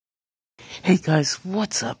Hey guys,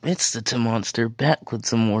 what's up? It's the Monster back with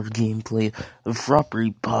some more gameplay of Robbery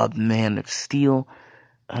Bob Man of Steel.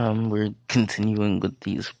 We're continuing with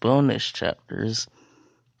these bonus chapters.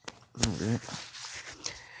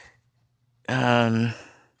 Um,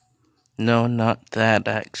 no, not that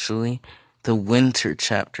actually. The winter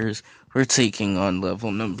chapters. We're taking on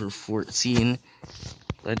level number 14.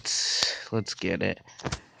 Let's get it.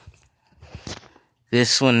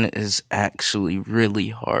 This one is actually really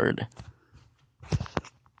hard.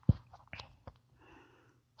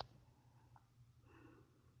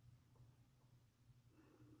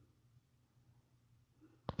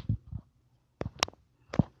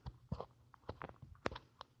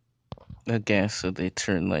 Okay, so they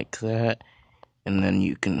turn like that, and then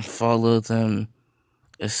you can follow them,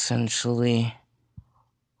 essentially.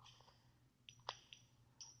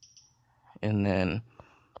 And then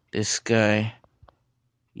this guy,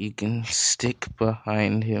 you can stick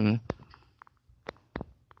behind him.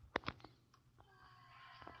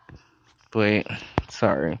 Wait,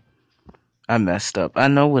 sorry. I messed up. I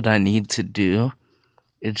know what I need to do.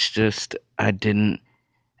 It's just I didn't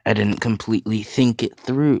completely think it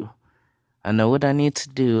through. I know what I need to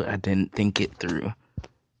do. I didn't think it through.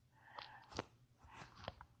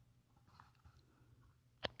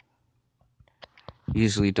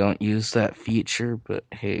 Usually don't use that feature, but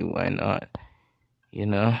hey, why not? You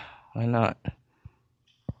know, why not?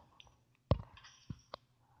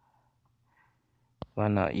 Why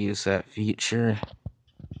not use that feature?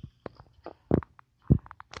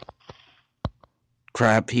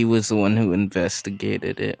 Crap, he was the one who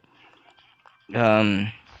investigated it.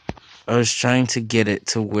 I was trying to get it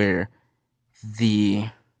to where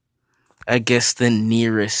I guess the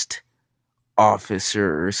nearest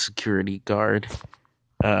officer or security guard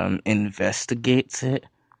investigates it.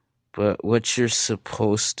 But what you're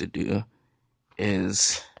supposed to do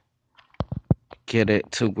is get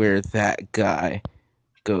it to where that guy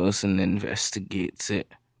goes and investigates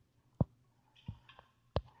it.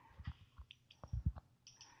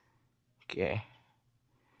 Okay.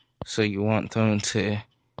 So you want them to...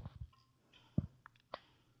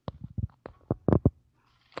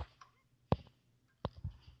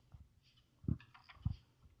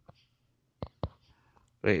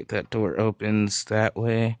 Wait, that door opens that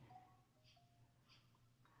way.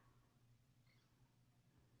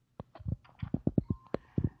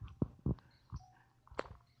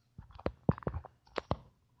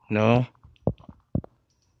 No?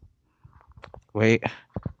 Wait.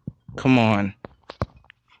 Come on.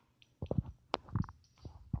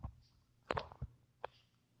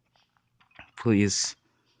 Please.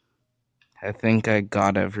 I think I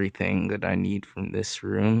got everything that I need from this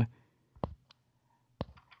room.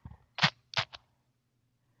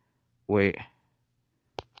 Wait.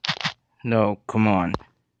 No, come on.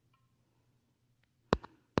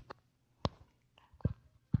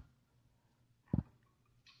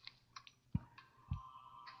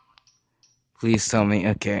 Please tell me.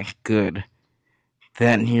 Okay, good.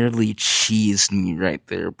 That nearly cheesed me right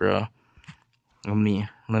there, bro. Let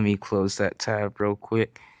me close that tab real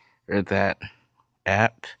quick, or that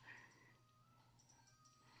app.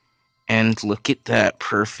 And look at that,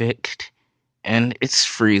 perfect. And it's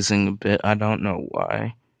freezing a bit, I don't know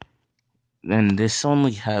why. And this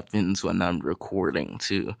only happens when I'm recording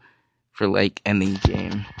too, for like any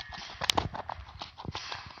game.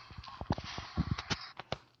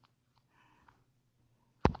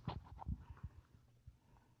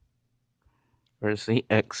 Where's the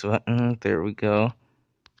X button? There we go.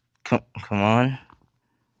 Come on.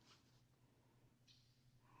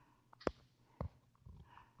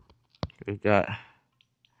 We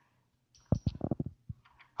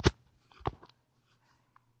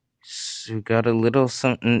got a little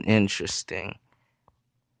something interesting.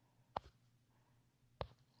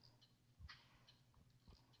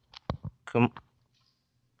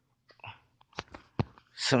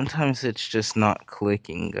 Sometimes it's just not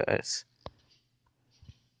clicking, guys.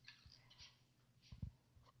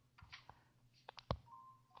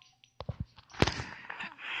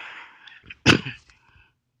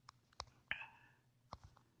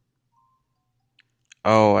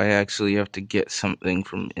 Oh, I actually have to get something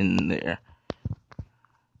from in there.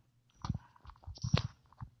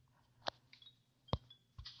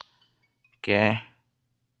 Okay.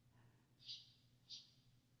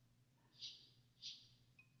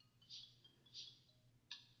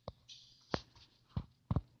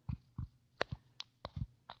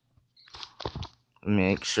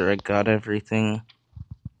 Make sure I got everything.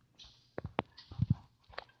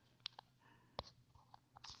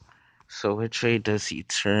 So which way does he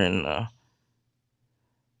turn, though?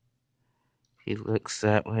 He looks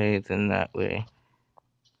that way, then that way.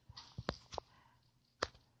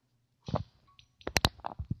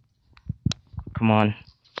 Come on.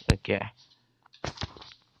 Okay.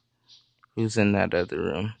 Who's in that other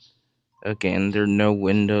room? Okay, and there are no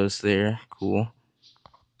windows there. Cool.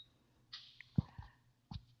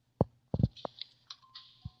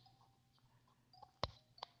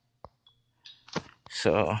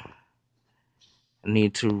 So, I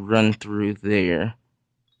need to run through there.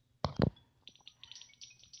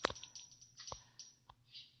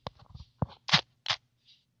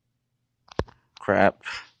 Crap.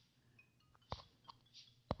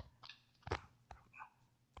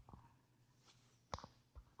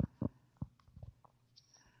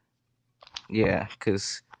 Yeah,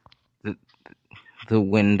 because the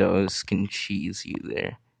windows can cheese you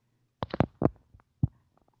there.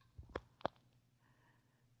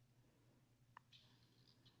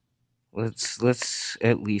 Let's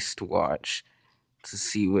at least watch to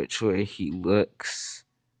see which way he looks.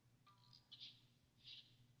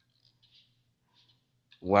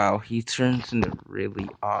 Wow, he turns in a really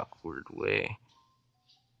awkward way.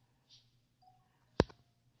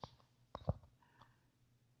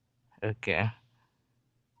 Okay.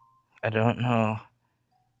 I don't know.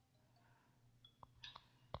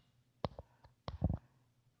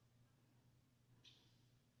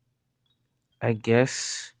 I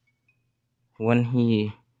guess when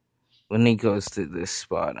he goes to this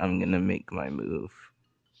spot, I'm gonna make my move.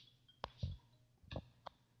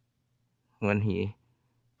 When he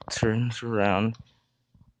turns around.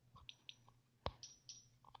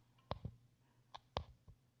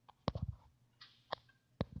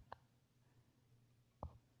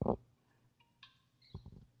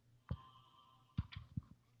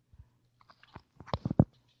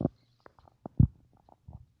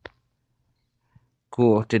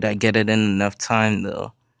 Cool. Did I get it in enough time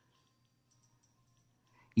though?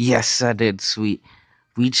 Yes, I did, sweet.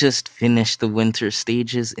 We just finished the winter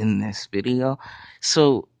stages in this video.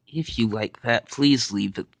 So if you like that, please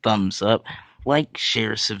leave a thumbs up. Like,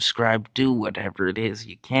 share, subscribe, do whatever it is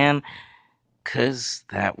you can, 'cause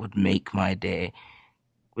that would make my day.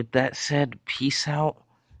 With that said, peace out.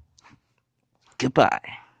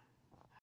 Goodbye.